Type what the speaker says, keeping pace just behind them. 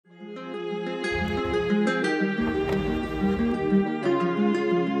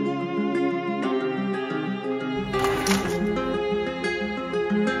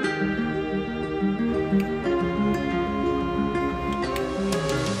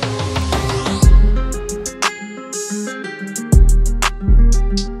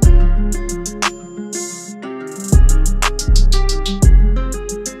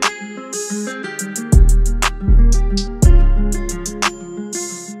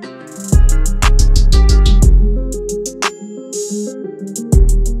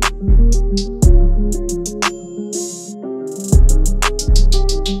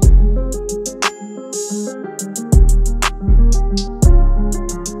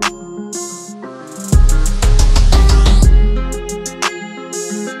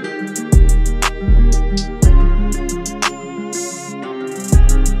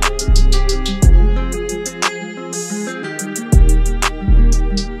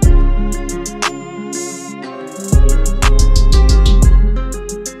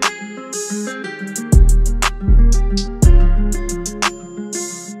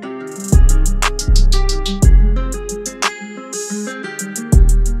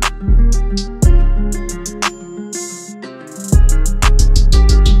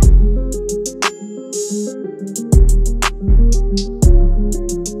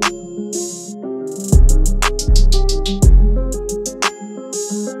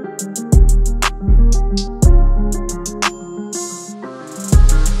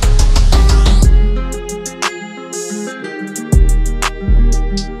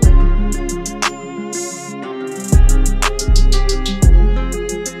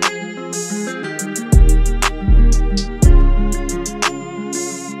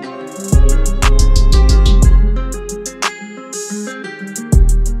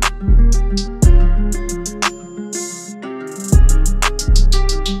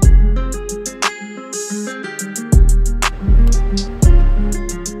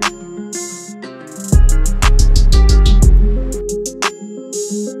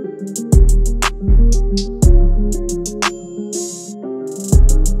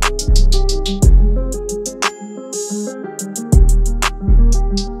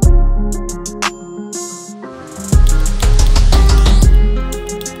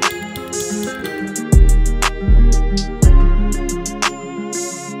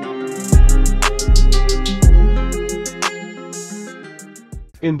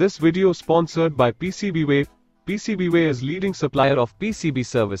In this video sponsored by PCBWay. PCBWay is leading supplier of PCB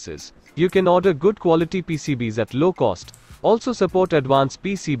services. You can order good quality PCBs at low cost. Also support advanced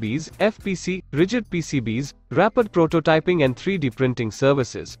PCBs, FPC, rigid PCBs, rapid prototyping and 3D printing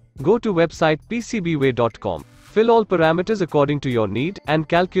services. Go to website pcbway.com. Fill all parameters according to your need and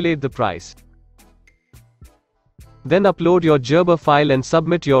calculate the price. Then upload your Gerber file and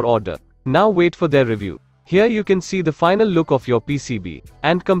submit your order. Now wait for their review. Here you can see the final look of your PCB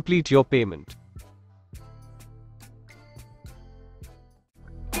and complete your payment.